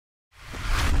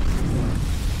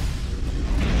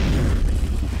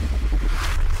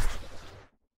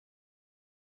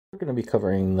going to be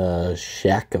covering the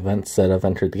Shaq events that have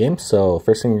entered the game. So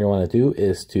first thing you're going to want to do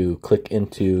is to click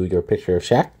into your picture of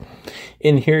Shaq.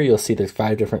 In here, you'll see there's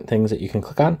 5 different things that you can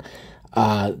click on.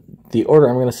 The order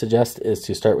I'm going to suggest is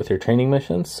to start with your training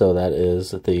missions. So that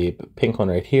is the pink one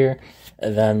right here.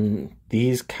 And then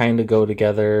these kind of go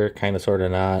together, kind of, sort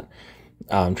of not.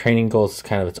 Training goals is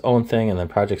kind of its own thing. And then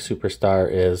Project Superstar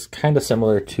is kind of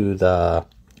similar to the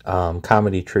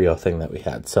comedy trio thing that we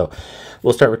had. So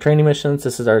we'll start with training missions.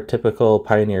 This is our typical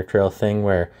Pioneer Trail thing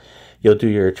where you'll do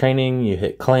your training, you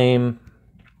hit claim,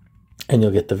 and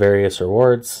you'll get the various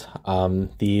rewards.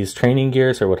 These training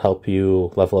gears are what help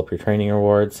you level up your training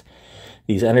rewards.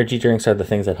 These energy drinks are the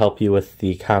things that help you with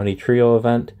the comedy trio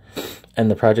event. And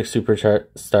the Project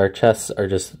Superstar chests are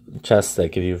just chests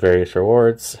that give you various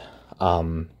rewards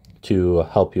to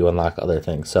help you unlock other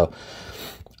things.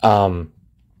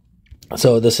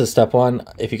 So this is step 1.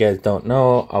 If you guys don't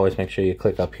know, always make sure you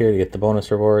click up here to get the bonus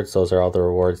rewards. Those are all the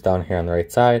rewards down here on the right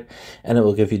side, and it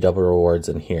will give you double rewards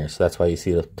in here. So that's why you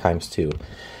see the ×2.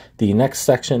 The next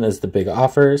section is the big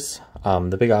offers.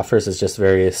 The big offers is just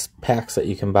various packs that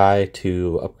you can buy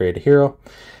to upgrade a hero.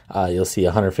 You'll see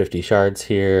 150 shards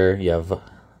here. You have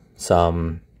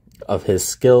some of his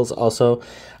skills also.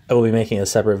 I will be making a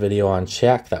separate video on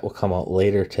Shaq that will come out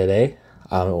later today.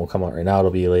 It won't come out right now. It'll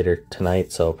be later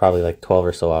tonight, so probably like 12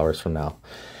 or so hours from now.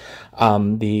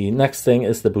 The next thing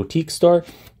is the boutique store.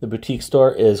 The boutique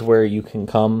store is where you can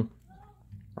come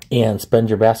and spend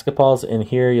your basketballs. In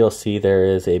here, you'll see there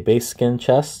is a base skin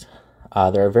chest.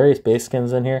 There are various base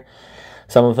skins in here.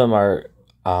 Some of them are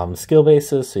skill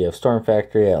bases, so you have Storm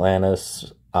Factory,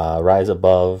 Atlantis, Rise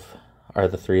Above are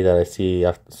the 3 that I see.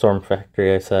 Storm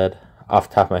Factory, I said. Off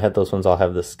the top of my head, those ones all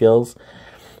have the skills.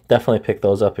 Definitely pick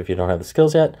those up if you don't have the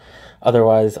skills yet.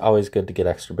 Otherwise, always good to get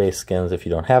extra base skins if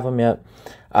you don't have them yet.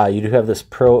 You do have this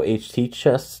Pro HT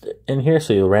chest in here,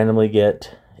 so you'll randomly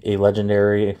get a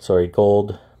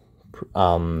gold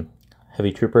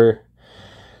heavy trooper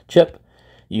chip.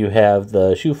 You have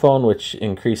the shoe phone, which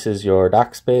increases your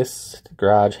dock space,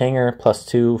 garage hanger,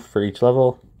 +2 for each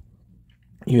level.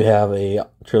 You have a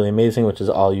Truly Amazing, which is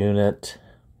all unit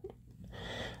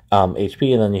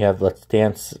HP, and then you have Let's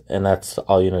Dance, and that's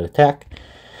all unit attack.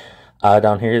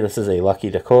 Down here, this is a lucky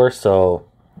decor, so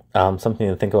something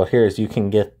to think about here is you can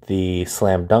get the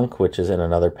Slam Dunk, which is in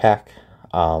another pack.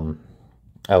 I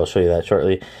will show you that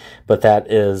shortly, but that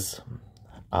is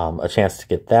a chance to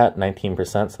get that,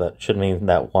 19%, so that should mean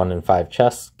that 1 in 5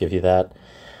 chests give you that,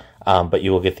 but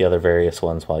you will get the other various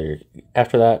ones while you're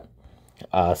after that.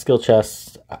 Skill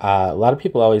chests, a lot of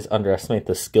people always underestimate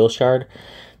the skill shard.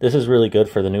 This is really good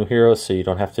for the new heroes, so you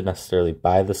don't have to necessarily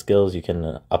buy the skills. You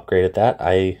can upgrade at that.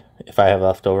 If I have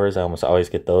leftovers, I almost always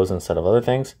get those instead of other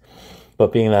things.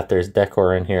 But being that there's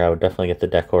decor in here, I would definitely get the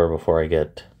decor before I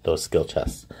get those skill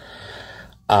chests.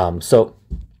 So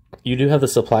you do have the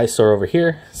supply store over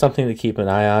here, something to keep an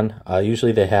eye on.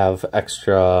 Usually they have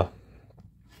extra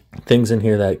things in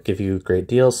here that give you great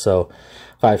deals. So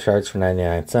 5 shards for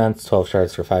 99 cents, 12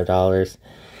 shards for $5.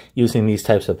 Using these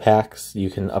types of packs, you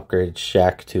can upgrade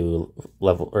Shaq to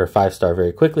level or 5-star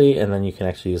very quickly, and then you can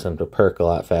actually use them to perk a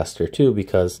lot faster too,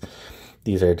 because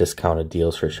these are discounted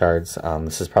deals for shards.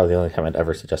 This is probably the only time I'd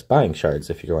ever suggest buying shards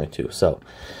if you're going to. So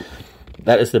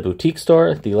that is the boutique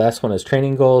store. The last one is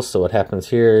training goals. So what happens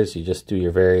here is you just do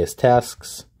your various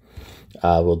tasks.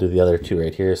 We'll do the other 2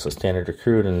 right here. So standard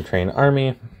recruit and train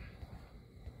army.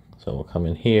 So we'll come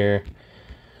in here.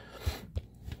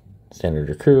 Standard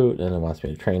recruit, and it wants me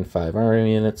to train 5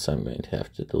 army units, so I'm going to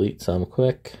have to delete some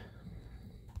quick.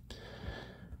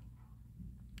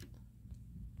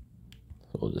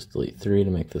 So we'll just delete 3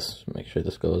 to make sure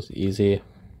this goes easy.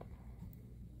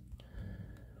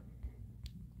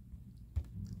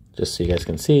 Just so you guys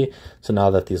can see. So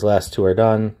now that these last 2 are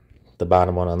done, the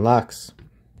bottom one unlocks,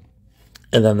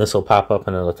 and then this will pop up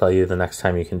and it'll tell you the next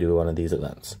time you can do one of these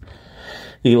events.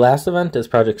 The last event is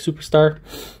Project Superstar.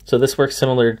 So this works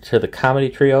similar to the comedy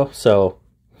trio. So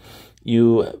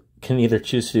you can either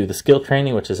choose to do the skill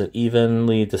training, which is an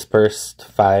evenly dispersed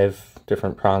 5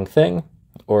 different prong thing,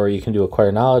 or you can do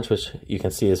acquire knowledge, which you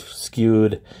can see is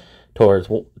skewed towards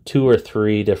 2 or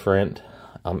 3 different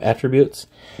attributes.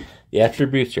 The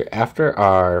attributes you're after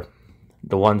are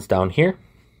the ones down here.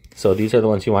 So these are the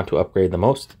ones you want to upgrade the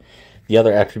most. The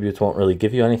other attributes won't really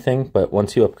give you anything, but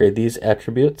once you upgrade these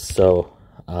attributes, so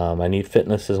I need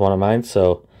fitness is one of mine,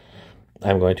 so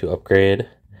I'm going to upgrade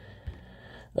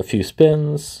a few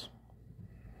spins.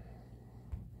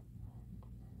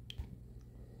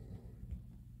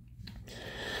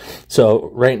 So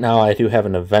right now I do have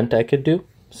an event I could do.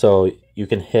 So you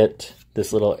can hit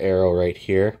this little arrow right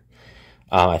here.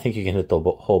 I think you can hit the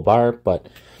whole bar, but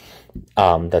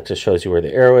That just shows you where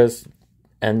the arrow is,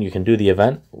 and you can do the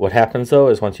event. What happens though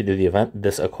is once you do the event,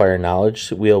 this acquire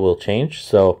knowledge wheel will change.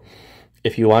 So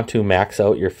if you want to max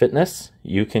out your fitness,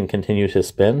 you can continue to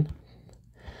spin.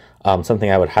 Something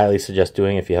I would highly suggest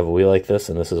doing if you have a wheel like this,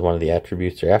 and this is one of the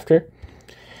attributes you're after.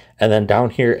 And then down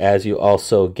here, as you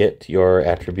also get your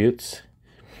attributes,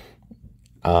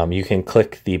 you can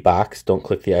click the box. Don't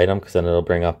click the item, because then it'll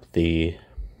bring up the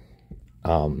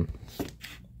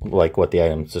like what the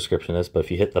item's description is. But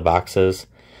if you hit the boxes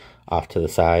off to the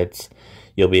sides,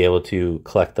 you'll be able to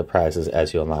collect the prizes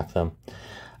as you unlock them.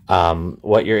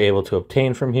 What you're able to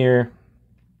obtain from here,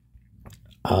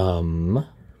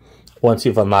 once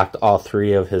you've unlocked all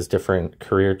 3 of his different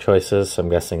career choices, so I'm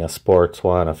guessing a sports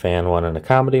one, a fan one, and a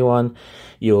comedy one,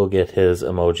 you will get his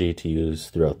emoji to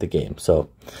use throughout the game. So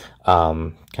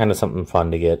kind of something fun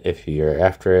to get if you're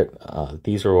after it.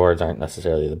 These rewards aren't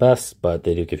necessarily the best, but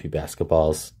they do give you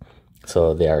basketballs,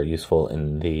 so they are useful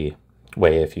in the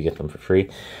way if you get them for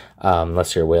free.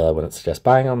 Unless you're a whale, I wouldn't suggest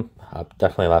buying them.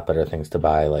 Definitely a lot better things to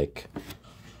buy, like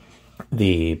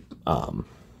the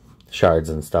shards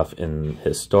and stuff in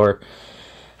his store,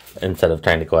 instead of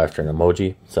trying to go after an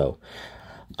emoji. So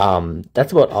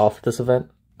that's about all for this event.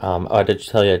 I did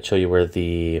tell you I'd show you where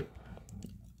the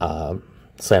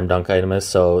slam dunk item is.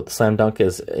 So the slam dunk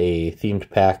is a themed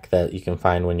pack that you can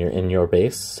find when you're in your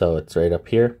base, so it's right up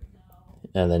here.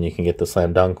 And then you can get the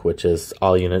slam dunk, which is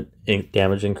all unit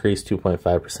damage increase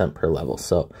 2.5% per level.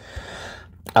 So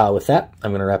with that,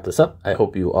 I'm going to wrap this up. I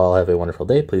hope you all have a wonderful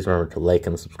day. Please remember to like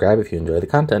and subscribe if you enjoy the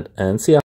content, and see ya.